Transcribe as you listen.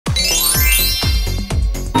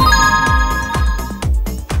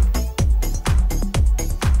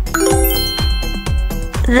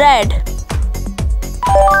red.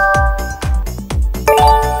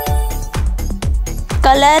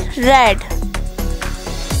 Color red.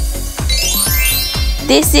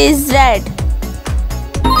 This is red.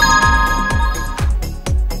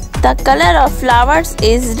 The color of flowers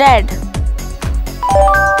is red.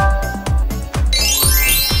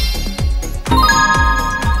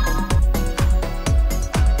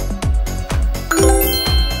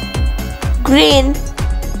 Green.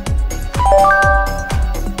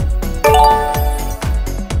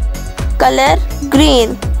 Color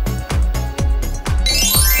green.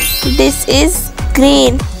 This is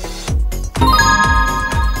green.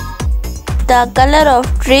 The color of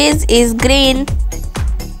trees is green.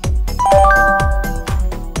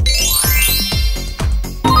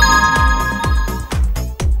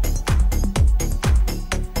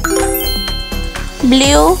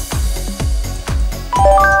 Blue.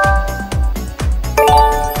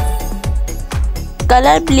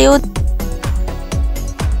 Color blue.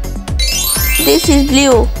 This is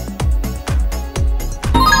blue.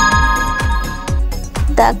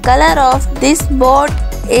 The color of this boat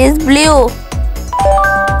is blue.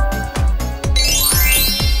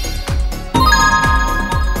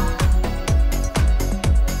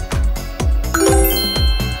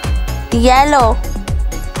 Yellow.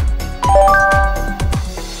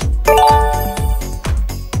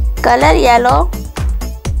 Color yellow.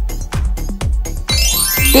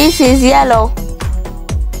 This is yellow.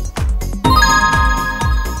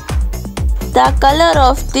 The color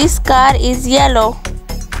of this car is yellow.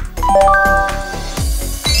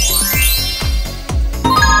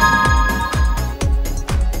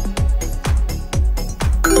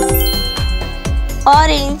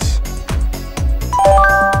 Orange.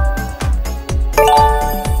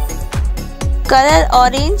 Color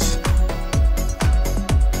orange.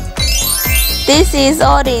 This is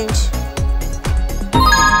orange.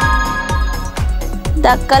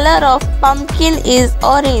 The color of pumpkin is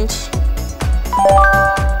orange.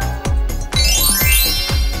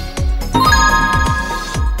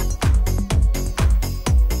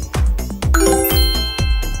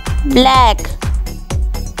 Black.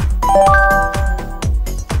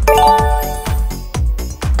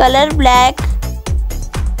 Color black.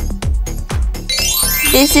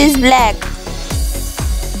 This is black.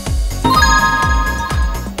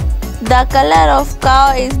 The color of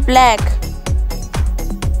cow is black.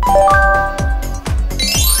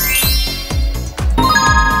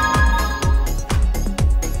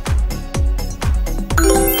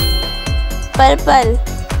 Purple.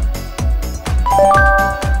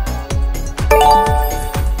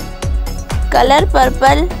 Color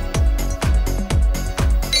purple.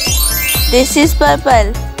 This is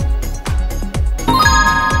purple.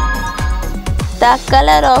 The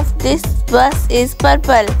color of this bus is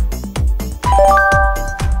purple.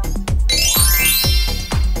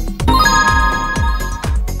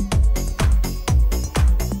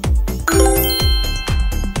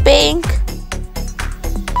 Pink.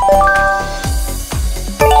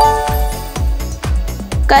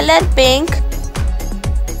 Color pink.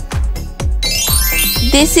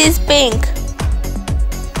 This is pink.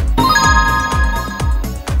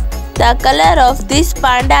 The color of this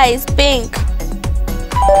panda is pink.